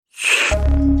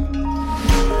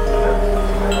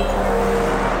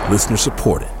Listener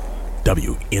supported.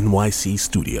 WNYC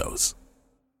Studios.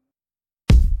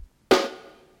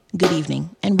 Good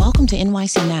evening, and welcome to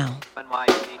NYC Now.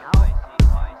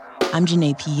 I'm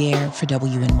Janae Pierre for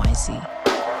WNYC.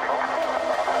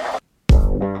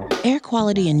 Air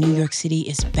quality in New York City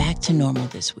is back to normal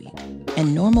this week,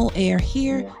 and normal air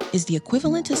here is the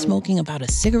equivalent to smoking about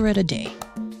a cigarette a day.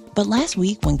 But last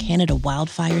week, when Canada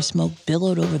wildfire smoke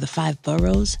billowed over the 5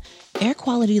 boroughs, air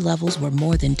quality levels were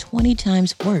more than 20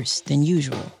 times worse than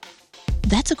usual.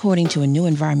 That's according to a new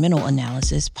environmental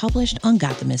analysis published on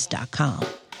Gothamist.com.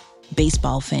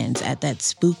 Baseball fans at that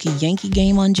spooky Yankee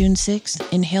game on June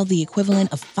 6th inhaled the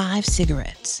equivalent of 5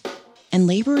 cigarettes. And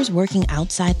laborers working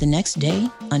outside the next day,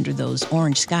 under those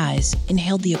orange skies,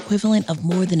 inhaled the equivalent of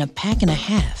more than a pack and a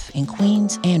half in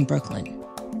Queens and Brooklyn.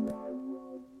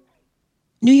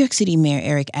 New York City Mayor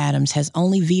Eric Adams has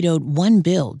only vetoed one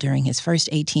bill during his first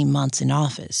 18 months in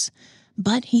office,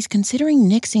 but he's considering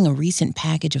nixing a recent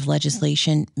package of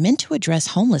legislation meant to address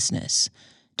homelessness.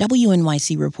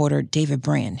 WNYC reporter David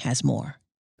Brand has more.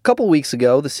 A couple weeks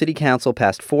ago, the City Council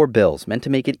passed 4 bills meant to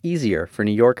make it easier for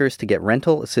New Yorkers to get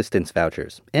rental assistance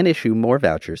vouchers and issue more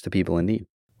vouchers to people in need.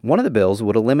 One of the bills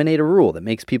would eliminate a rule that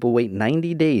makes people wait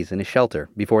 90 days in a shelter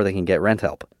before they can get rent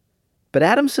help. But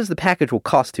Adams says the package will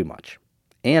cost too much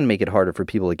and make it harder for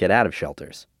people to get out of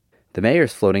shelters. The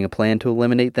mayor's floating a plan to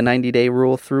eliminate the 90-day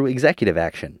rule through executive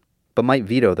action, but might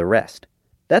veto the rest.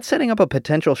 That's setting up a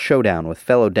potential showdown with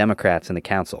fellow Democrats in the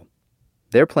council.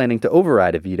 They're planning to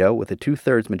override a veto with a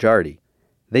 2/3 majority.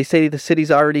 They say the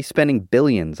city's already spending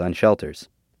billions on shelters,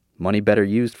 money better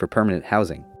used for permanent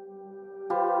housing.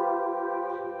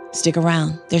 Stick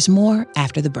around. There's more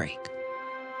after the break.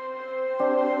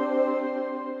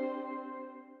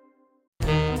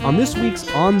 On this week's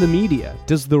On the Media,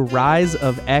 does the rise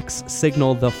of X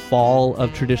signal the fall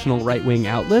of traditional right-wing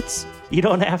outlets? You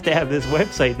don't have to have this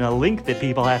website and a link that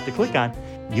people have to click on.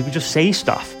 You can just say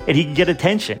stuff and you can get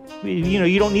attention.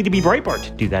 You don't need to be Breitbart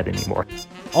to do that anymore.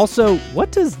 Also,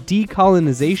 what does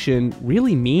decolonization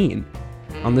really mean?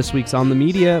 On this week's On the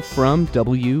Media from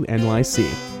WNYC.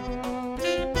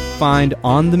 Find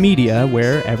On the Media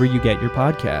wherever you get your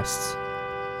podcasts.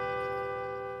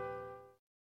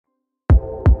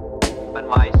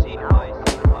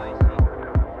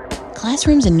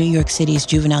 Classrooms in New York City's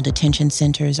juvenile detention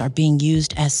centers are being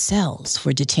used as cells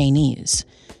for detainees.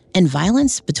 And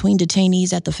violence between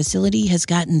detainees at the facility has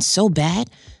gotten so bad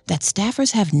that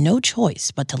staffers have no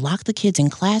choice but to lock the kids in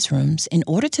classrooms in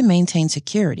order to maintain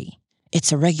security.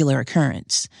 It's a regular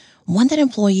occurrence, one that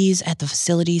employees at the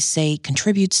facilities say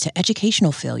contributes to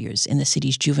educational failures in the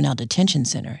city's juvenile detention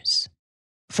centers.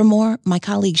 For more, my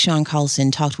colleague Sean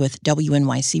Carlson talked with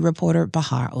WNYC reporter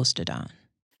Bahar Osterdan.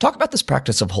 Talk about this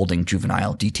practice of holding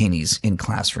juvenile detainees in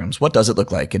classrooms. What does it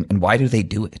look like, and why do they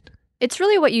do it? It's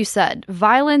really what you said.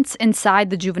 Violence inside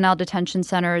the juvenile detention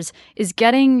centers is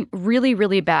getting really,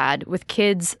 really bad, with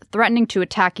kids threatening to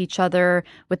attack each other,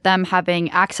 with them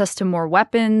having access to more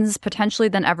weapons, potentially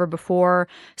than ever before.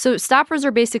 So staffers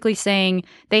are basically saying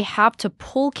they have to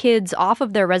pull kids off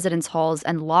of their residence halls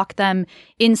and lock them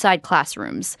inside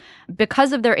classrooms.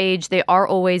 Because of their age, they are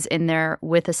always in there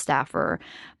with a staffer.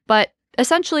 But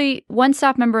essentially, one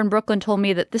staff member in Brooklyn told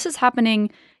me that this is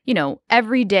happening,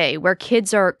 every day, where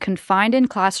kids are confined in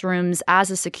classrooms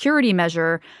as a security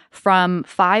measure from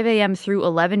 5 a.m. through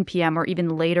 11 p.m. or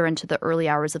even later into the early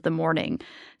hours of the morning.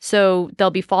 So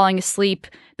they'll be falling asleep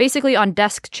basically on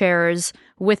desk chairs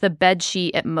with a bed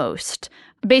sheet at most.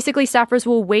 Basically, staffers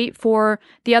will wait for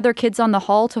the other kids on the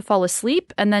hall to fall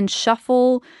asleep and then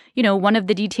shuffle, one of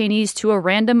the detainees to a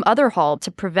random other hall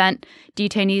to prevent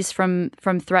detainees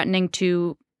from threatening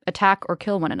to attack or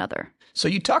kill one another. So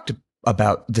you talked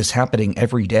about this happening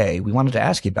every day. We wanted to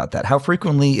ask you about that. How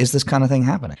frequently is this kind of thing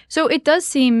happening? So it does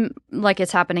seem like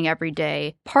it's happening every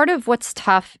day. Part of what's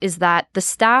tough is that the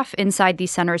staff inside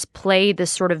these centers play this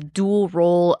sort of dual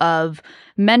role of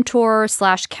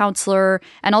mentor/counselor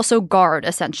and also guard,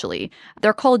 essentially.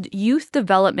 They're called Youth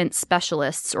Development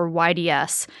Specialists, or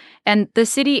YDS. And the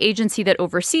city agency that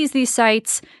oversees these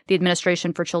sites, the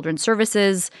Administration for Children's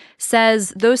Services,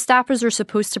 says those staffers are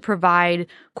supposed to provide,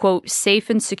 quote, safe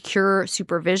and secure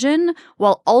supervision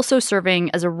while also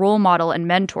serving as a role model and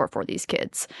mentor for these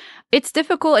kids. It's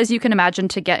difficult, as you can imagine,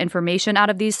 to get information out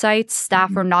of these sites.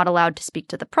 Staff are not allowed to speak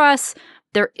to the press.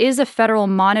 There is a federal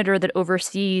monitor that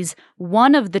oversees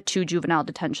one of the 2 juvenile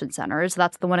detention centers.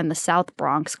 That's the one in the South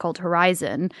Bronx called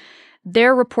Horizon.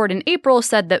 Their report in April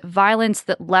said that violence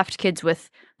that left kids with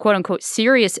quote-unquote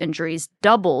serious injuries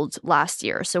doubled last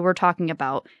year. So we're talking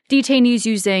about detainees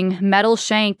using metal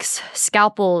shanks,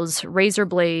 scalpels, razor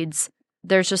blades.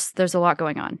 There's a lot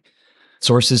going on.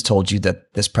 Sources told you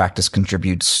that this practice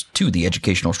contributes to the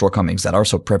educational shortcomings that are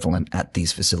so prevalent at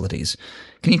these facilities.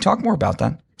 Can you talk more about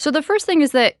that? So the first thing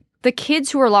is that the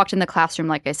kids who are locked in the classroom,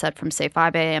 like I said, from say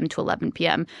 5 a.m. to 11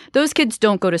 p.m., those kids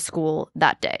don't go to school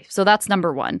that day. So that's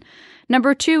number one.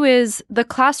 Number two is the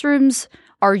classrooms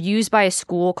are used by a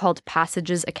school called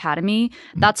Passages Academy.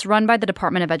 That's run by the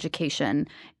Department of Education.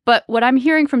 But what I'm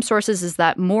hearing from sources is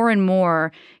that more and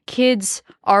more kids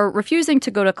are refusing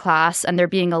to go to class and they're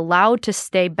being allowed to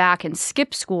stay back and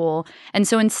skip school. And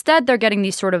so instead, they're getting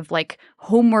these sort of like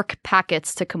homework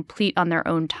packets to complete on their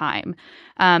own time.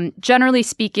 Generally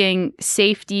speaking,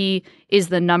 safety is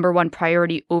the number one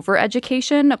priority over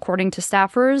education, according to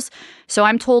staffers. So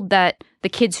I'm told that the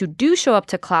kids who do show up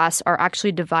to class are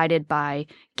actually divided by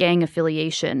gang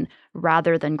affiliation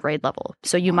rather than grade level.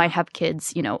 So you might have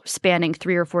kids, spanning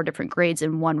 3 or 4 different grades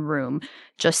in one room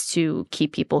just to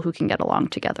keep people who can get along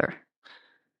together.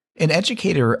 An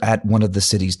educator at one of the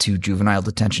city's 2 juvenile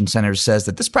detention centers says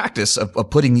that this practice of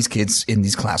putting these kids in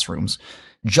these classrooms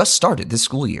just started this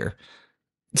school year.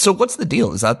 So what's the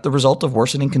deal? Is that the result of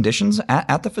worsening conditions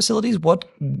at the facilities?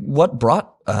 What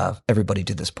brought everybody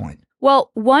to this point?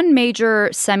 Well, one major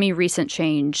semi-recent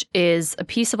change is a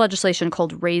piece of legislation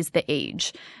called Raise the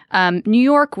Age. New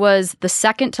York was the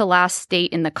second to last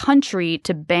state in the country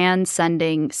to ban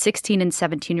sending 16 and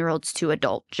 17-year-olds to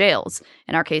adult jails,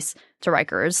 in our case, to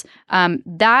Rikers.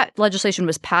 That legislation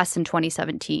was passed in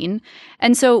 2017.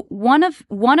 And so one of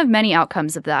many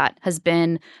outcomes of that has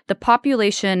been the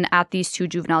population at these 2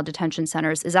 juvenile detention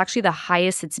centers is actually the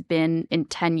highest it's been in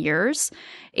 10 years.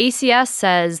 ACS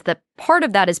says that part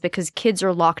of that is because kids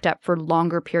are locked up for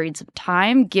longer periods of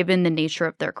time, given the nature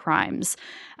of their crimes.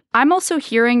 I'm also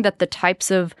hearing that the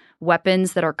types of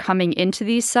weapons that are coming into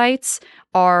these sites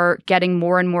are getting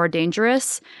more and more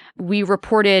dangerous. We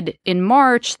reported in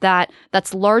March that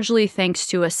that's largely thanks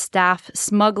to a staff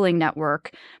smuggling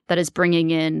network that is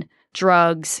bringing in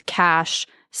drugs, cash,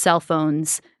 cell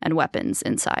phones, and weapons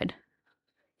inside.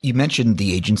 You mentioned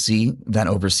the agency that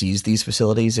oversees these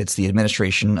facilities. It's the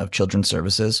Administration of Children's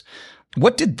Services.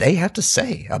 What did they have to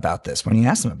say about this when you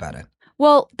asked them about it?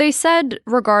 Well, they said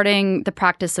regarding the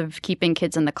practice of keeping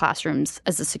kids in the classrooms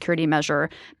as a security measure,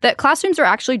 that classrooms are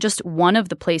actually just one of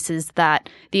the places that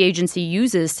the agency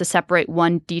uses to separate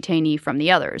one detainee from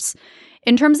the others.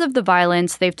 In terms of the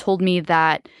violence, they've told me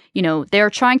that,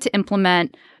 they're trying to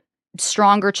implement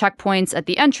stronger checkpoints at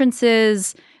the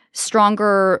entrances,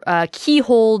 stronger key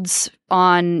holds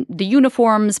on the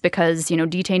uniforms because,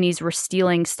 detainees were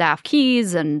stealing staff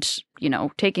keys and,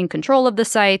 taking control of the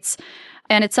sites.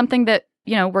 And it's something that,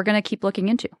 we're going to keep looking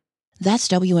into. That's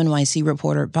WNYC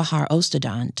reporter Bahar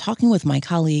Ostadan talking with my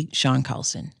colleague, Sean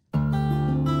Carlson.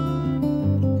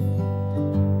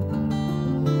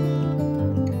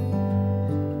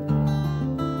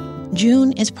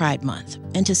 June is Pride Month,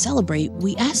 and to celebrate,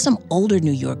 we asked some older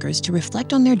New Yorkers to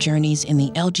reflect on their journeys in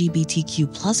the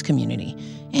LGBTQ+ community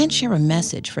and share a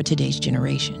message for today's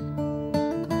generation.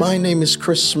 My name is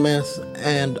Chris Smith,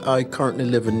 and I currently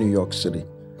live in New York City.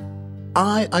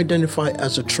 I identify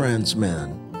as a trans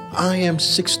man. I am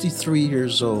 63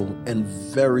 years old and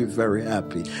very, very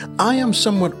happy. I am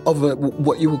somewhat of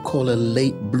what you would call a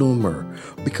late bloomer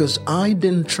because I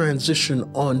didn't transition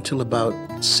on till about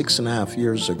 6.5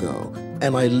 years ago.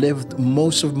 And I lived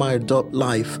most of my adult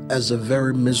life as a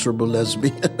very miserable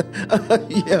lesbian.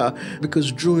 Yeah,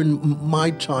 because during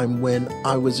my time when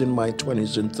I was in my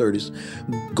 20s and 30s,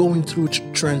 going through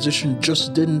transition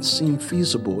just didn't seem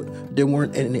feasible. There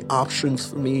weren't any options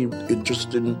for me. It just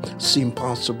didn't seem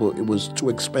possible. It was too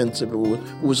expensive.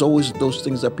 It was always those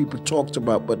things that people talked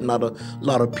about, but not a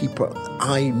lot of people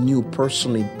I knew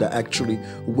personally that actually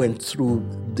went through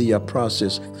the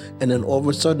process. And then all of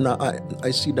a sudden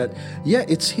I see that, yeah,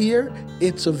 it's here,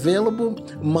 it's available,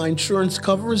 my insurance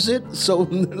covers it, so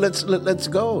let's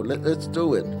go, let's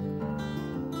do it.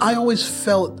 I always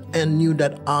felt and knew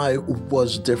that I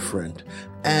was different.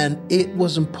 And it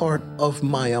wasn't part of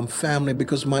my family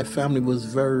because my family was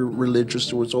very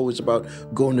religious. It was always about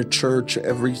going to church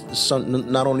every Sunday,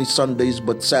 not only Sundays,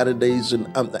 but Saturdays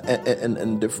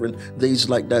and different days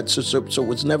like that. So it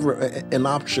was never an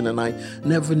option. And I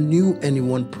never knew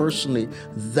anyone personally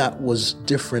that was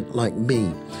different like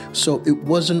me. So it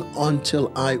wasn't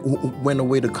until I went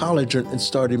away to college and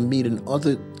started meeting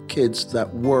other kids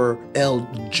that were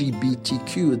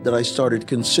LGBTQ that I started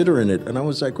considering it. And I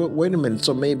was like, wait a minute,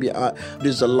 so maybe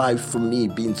there's a life for me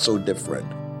being so different.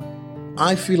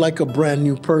 I feel like a brand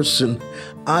new person.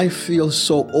 I feel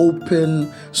so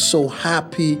open, so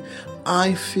happy.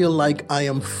 I feel like I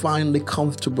am finally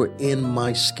comfortable in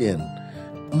my skin.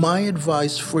 My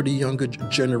advice for the younger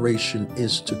generation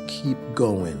is to keep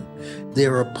going.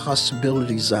 There are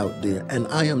possibilities out there, and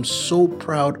I am so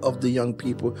proud of the young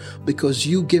people because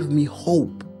you give me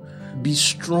hope. Be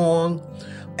strong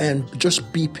and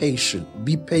just be patient.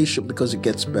 Be patient because it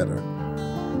gets better.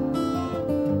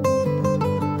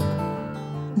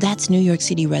 That's New York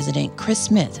City resident Chris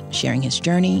Smith sharing his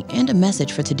journey and a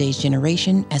message for today's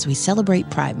generation as we celebrate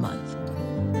Pride Month.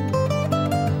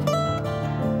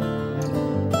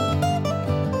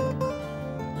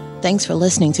 Thanks for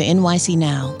listening to NYC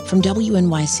Now from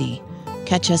WNYC.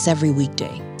 Catch us every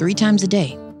weekday, 3 times a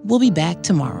day. We'll be back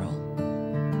tomorrow.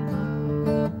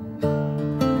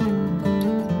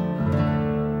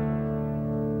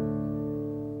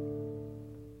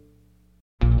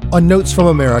 On Notes from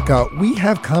America, we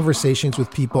have conversations with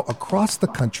people across the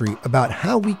country about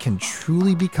how we can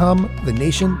truly become the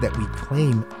nation that we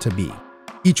claim to be.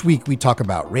 Each week, we talk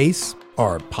about race,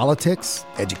 or politics,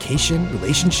 education,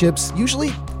 relationships,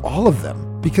 usually all of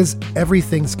them, because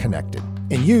everything's connected.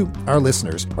 And you, our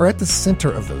listeners, are at the center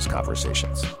of those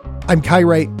conversations. I'm Kai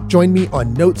Wright. Join me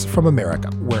on Notes from America,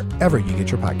 wherever you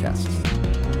get your podcasts.